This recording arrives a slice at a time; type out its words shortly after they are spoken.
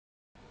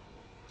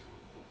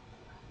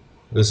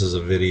This is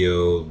a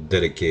video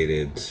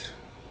dedicated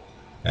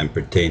and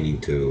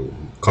pertaining to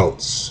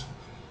cults,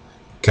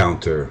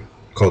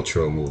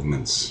 counter-cultural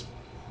movements,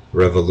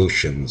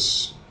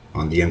 revolutions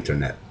on the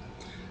internet,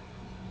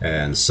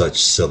 and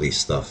such silly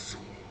stuff.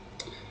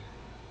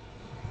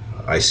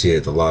 I see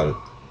it as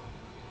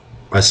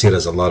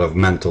a lot of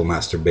mental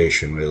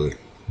masturbation, really,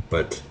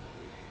 but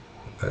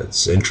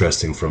it's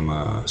interesting from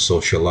a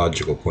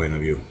sociological point of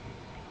view.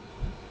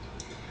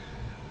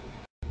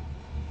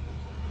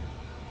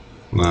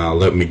 Now,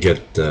 let me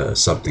get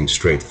something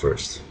straight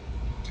first.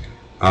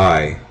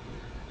 I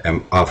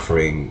am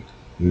offering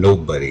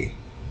nobody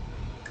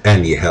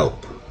any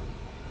help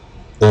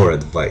or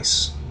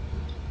advice.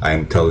 I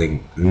am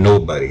telling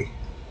nobody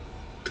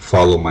to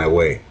follow my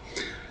way.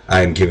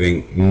 I am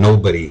giving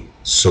nobody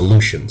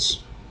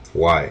solutions.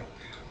 Why?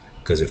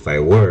 Because if I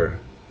were,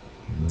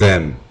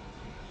 then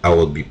I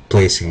would be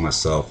placing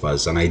myself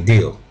as an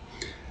ideal,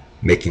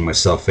 making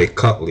myself a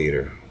cult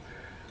leader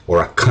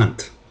or a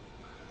cunt.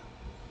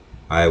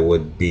 I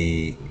would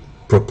be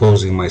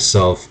proposing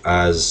myself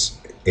as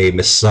a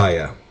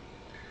messiah,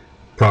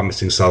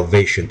 promising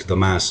salvation to the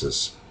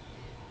masses.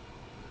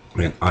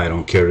 And I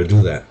don't care to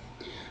do that.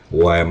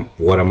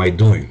 What am I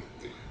doing?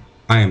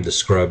 I am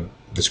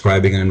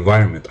describing an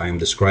environment. I am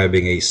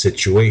describing a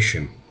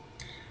situation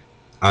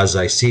as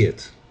I see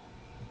it.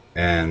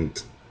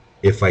 And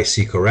if I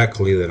see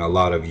correctly, then a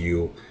lot of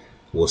you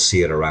will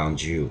see it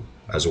around you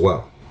as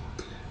well.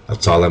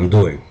 That's all I'm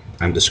doing.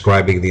 I'm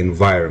describing the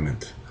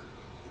environment.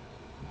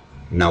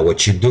 Now,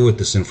 what you do with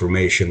this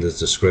information, this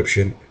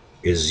description,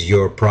 is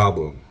your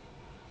problem.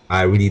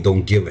 I really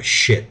don't give a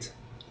shit.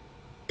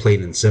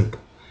 Plain and simple.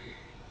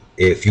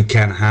 If you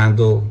can't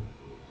handle,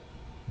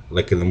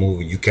 like in the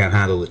movie, you can't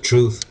handle the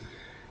truth,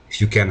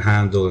 if you can't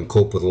handle and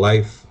cope with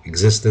life,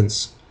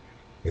 existence,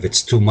 if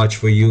it's too much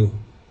for you,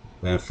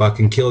 then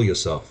fucking kill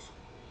yourself.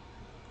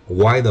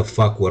 Why the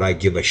fuck would I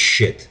give a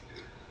shit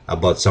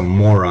about some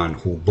moron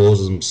who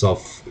blows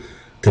himself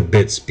to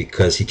bits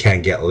because he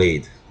can't get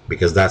laid?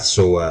 Because that's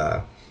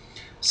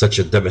such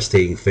a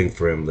devastating thing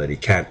for him that he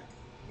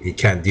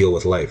can't deal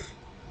with life.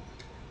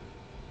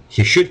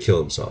 He should kill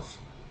himself.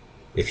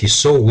 If he's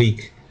so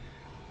weak,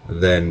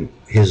 then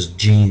his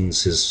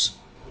genes,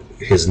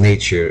 his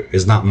nature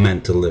is not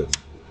meant to live.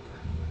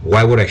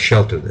 Why would I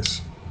shelter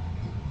this?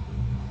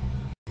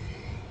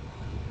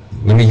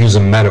 Let me use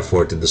a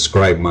metaphor to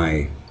describe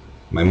my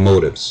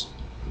motives.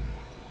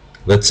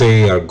 Let's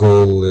say our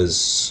goal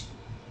is,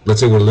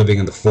 let's say we're living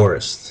in the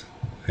forest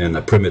in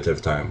a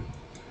primitive time,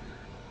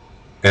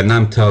 and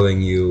I'm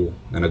telling you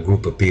and a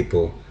group of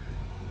people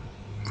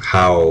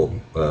how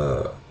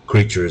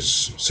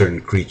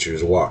certain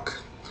creatures walk,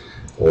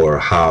 or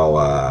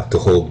how to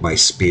hold my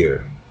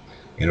spear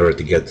in order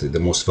to get to the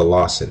most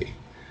velocity,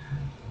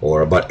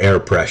 or about air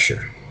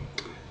pressure,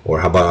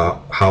 or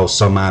about how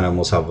some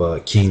animals have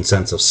a keen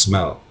sense of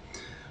smell,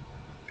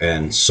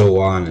 and so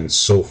on and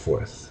so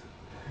forth,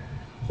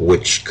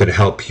 which could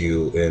help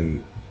you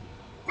in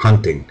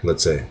hunting,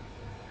 let's say.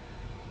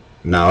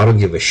 Now, I don't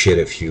give a shit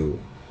if you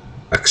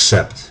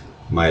accept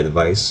my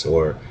advice,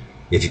 or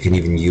if you can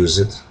even use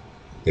it,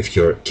 if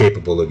you're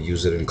capable of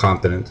using it and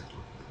competent.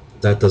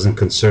 That doesn't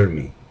concern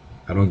me.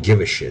 I don't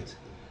give a shit.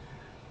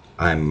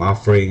 I'm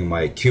offering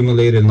my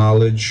accumulated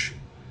knowledge,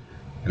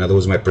 in other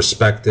words, my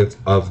perspective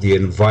of the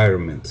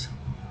environment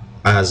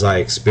as I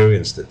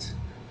experienced it.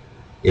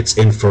 It's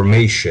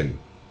information,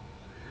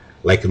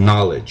 like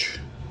knowledge.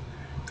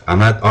 I'm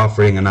not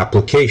offering an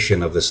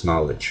application of this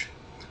knowledge,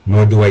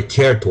 nor do I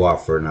care to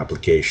offer an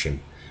application,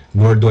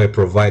 nor do I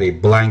provide a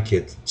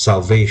blanket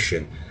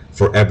salvation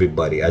for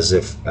everybody, as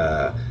if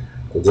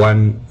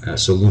one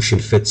solution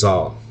fits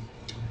all.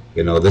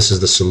 You know, this is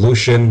the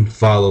solution,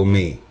 follow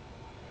me.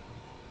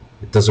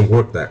 It doesn't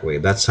work that way.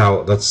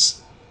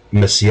 That's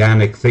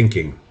messianic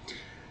thinking.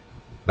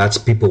 That's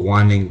people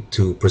wanting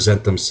to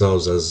present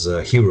themselves as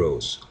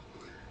heroes,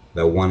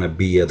 that want to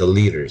be the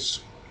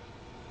leaders,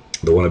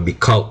 they want to be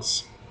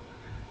cults,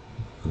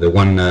 they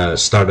want to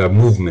start a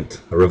movement,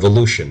 a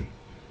revolution.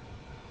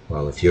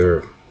 Well, if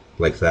you're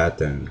like that,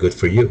 then good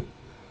for you.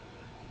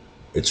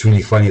 It's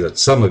really funny that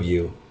some of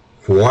you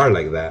who are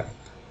like that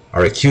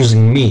are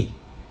accusing me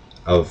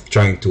of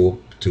trying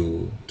to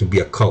be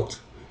a cult.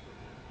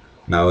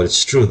 Now,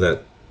 it's true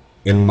that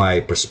in my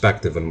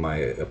perspective and my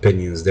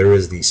opinions, there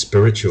is the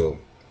spiritual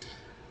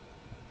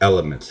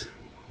element,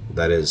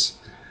 that is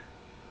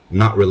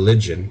not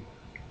religion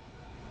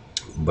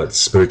but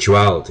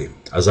spirituality,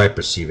 as I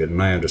perceive it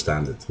and I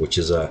understand it, which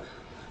is an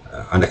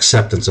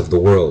acceptance of the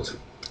world,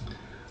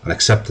 an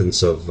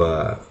acceptance of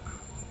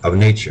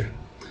nature.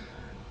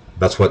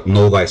 That's what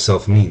know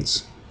thyself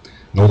means.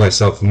 Know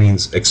thyself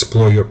means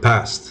explore your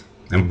past,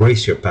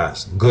 embrace your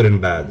past, good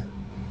and bad.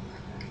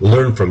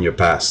 Learn from your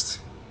past.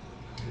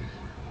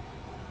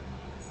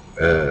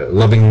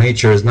 Loving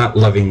nature is not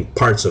loving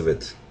parts of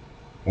it,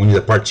 only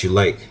the parts you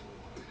like.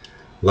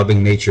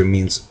 Loving nature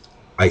means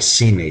I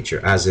see nature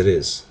as it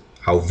is,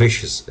 how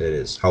vicious it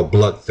is, how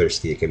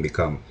bloodthirsty it can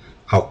become,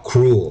 how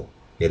cruel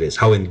it is,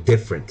 how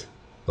indifferent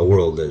the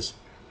world is,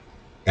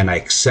 and I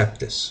accept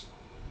this.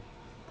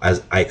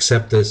 as I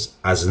accept this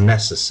as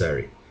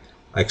necessary.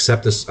 I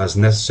accept this as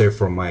necessary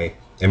for my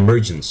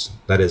emergence.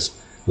 That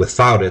is,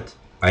 without it,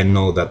 I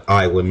know that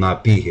I will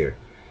not be here.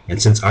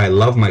 And since I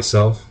love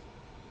myself,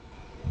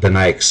 then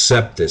I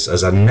accept this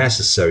as a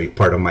necessary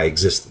part of my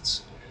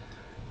existence.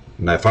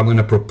 Now, if I'm going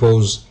to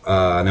propose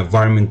an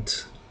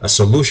environment, a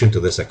solution to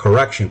this, a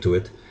correction to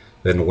it,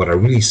 then what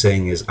I'm really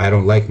saying is I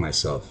don't like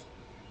myself.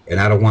 And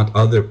I don't want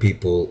other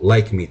people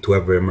like me to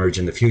ever emerge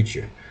in the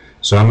future.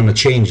 So I'm going to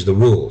change the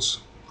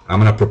rules. I'm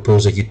going to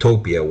propose a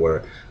utopia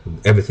where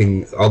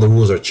everything, all the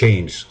rules are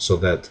changed so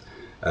that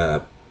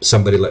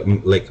somebody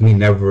like me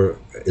never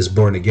is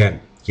born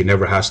again. He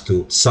never has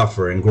to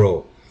suffer and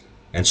grow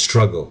and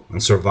struggle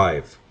and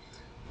survive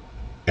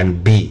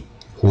and be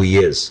who he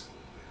is.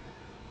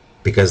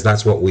 Because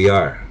that's what we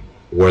are.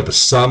 We're the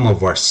sum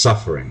of our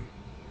suffering.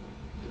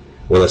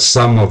 We're the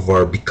sum of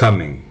our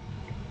becoming.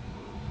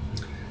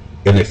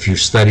 And if you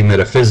study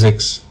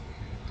metaphysics,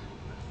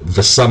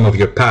 the sum of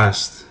your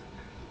past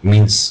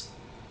means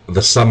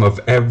the sum of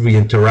every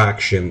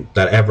interaction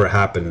that ever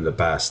happened in the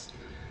past.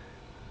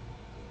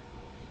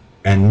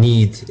 And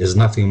need is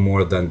nothing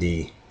more than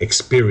the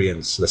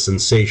experience, the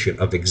sensation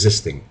of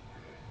existing.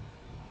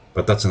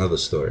 But that's another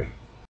story.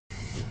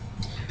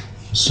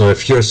 So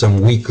if you're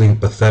some weakling,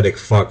 pathetic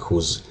fuck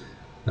who's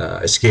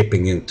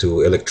escaping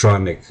into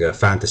electronic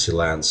fantasy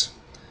lands,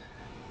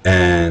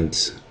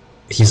 and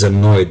he's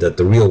annoyed that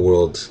the real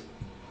world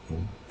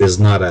is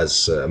not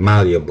as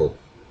malleable,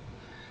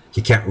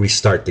 he can't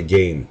restart the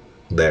game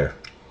there.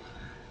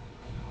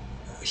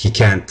 He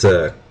can't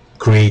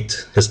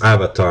create his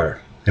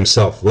avatar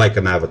himself like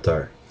an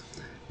avatar,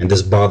 and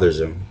this bothers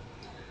him.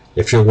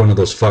 If you're one of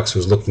those fucks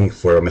who's looking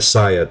for a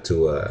messiah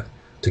to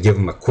give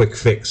him a quick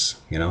fix,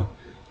 you know,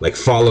 like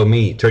follow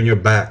me, turn your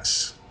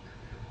backs,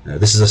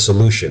 this is a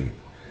solution.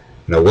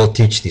 You know, we'll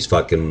teach these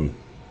fucking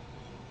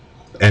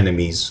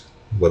enemies,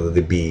 whether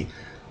they be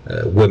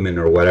women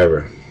or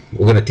whatever,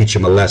 we're gonna teach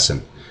them a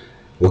lesson.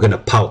 We're gonna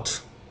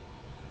pout.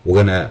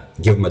 We're gonna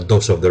give them a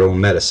dose of their own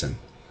medicine.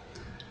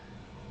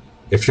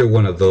 If you're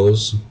one of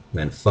those,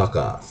 then fuck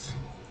off.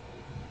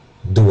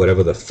 Do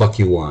whatever the fuck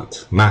you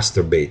want.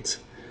 Masturbate.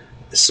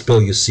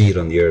 Spill your seed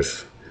on the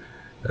earth.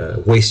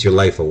 Waste your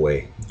life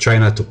away. Try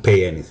not to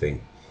pay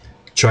anything.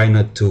 Try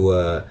not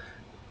to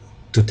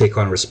take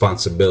on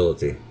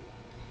responsibility.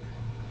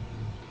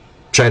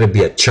 Try to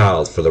be a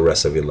child for the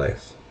rest of your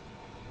life.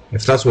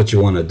 If that's what you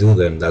want to do,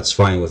 then that's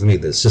fine with me.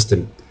 The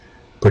system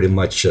pretty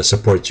much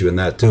supports you in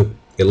that too.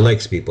 It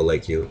likes people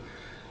like you,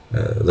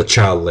 the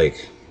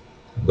childlike,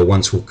 the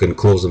ones who can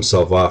close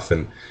themselves off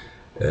and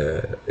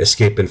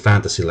escape in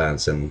fantasy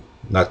lands and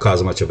not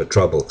cause much of a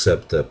trouble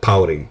except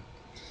pouting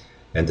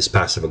and this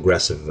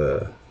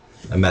passive-aggressive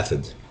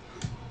method.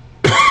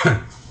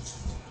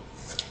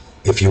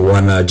 If you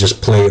want to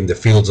just play in the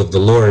fields of the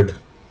Lord,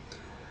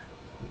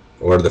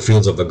 or the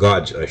fields of the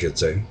God, I should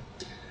say,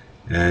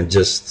 and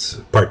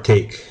just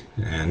partake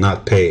and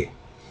not pay,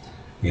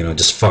 you know,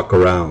 just fuck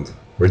around,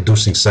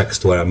 reducing sex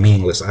to a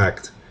meaningless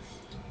act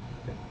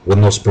with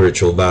no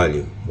spiritual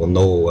value, with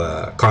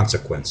no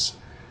consequence,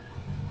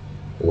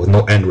 with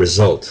no end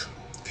result.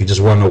 If you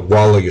just want to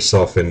wallow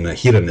yourself in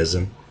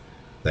hedonism,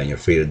 then you're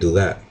free to do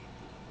that.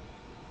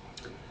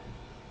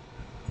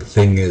 The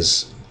thing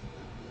is,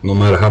 no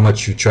matter how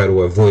much you try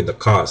to avoid the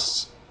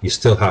costs, you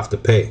still have to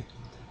pay.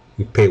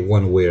 You pay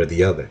one way or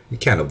the other. You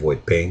can't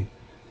avoid paying.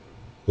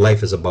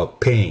 Life is about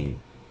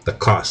paying the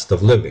cost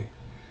of living.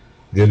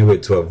 The only way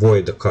to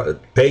avoid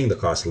paying the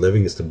cost of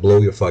living is to blow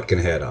your fucking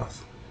head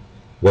off.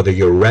 Whether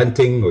you're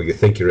renting or you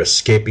think you're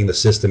escaping the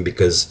system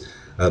because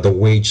the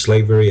wage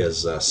slavery,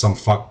 as some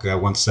fuck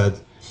once said,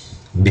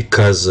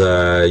 because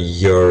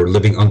you're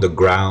living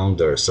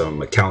underground or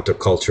some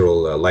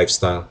countercultural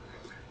lifestyle.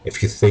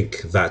 If you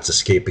think that's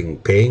escaping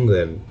paying,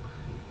 then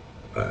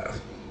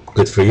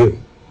good for you.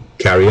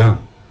 Carry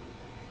on.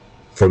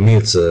 For me,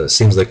 it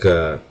seems like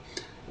a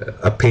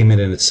payment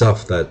in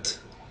itself that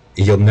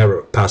you'll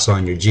never pass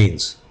on your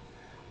genes.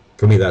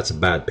 For me, that's a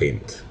bad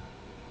payment.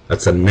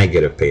 That's a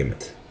negative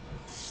payment.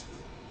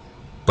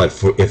 But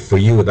if for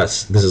you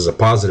this is a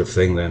positive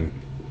thing, then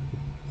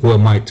who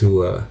am I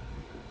to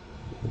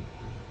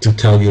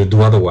tell you to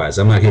do otherwise?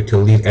 I'm not here to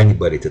lead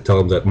anybody, to tell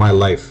them that my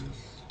life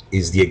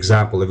is the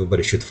example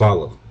everybody should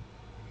follow.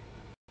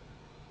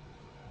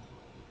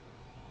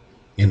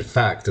 In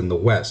fact, in the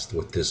West,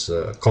 with this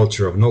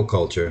culture of no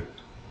culture,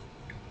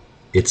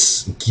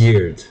 it's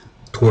geared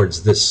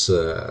towards this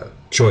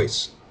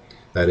choice.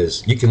 That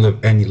is, you can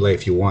live any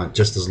life you want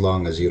just as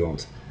long as you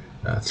don't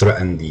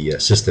threaten the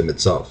system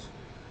itself.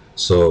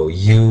 So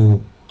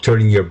you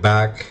turning your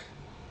back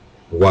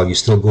while you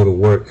still go to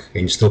work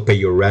and you still pay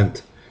your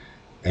rent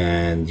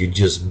and you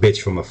just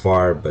bitch from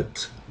afar,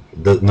 but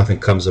nothing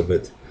comes of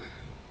it,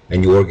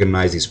 and you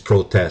organize these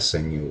protests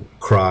and you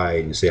cry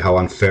and you say how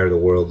unfair the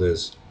world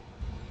is.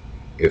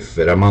 If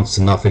it amounts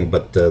to nothing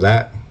but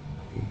that,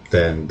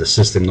 then the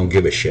system don't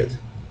give a shit.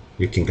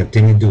 You can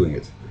continue doing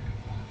it.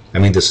 I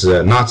mean, there's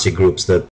Nazi groups that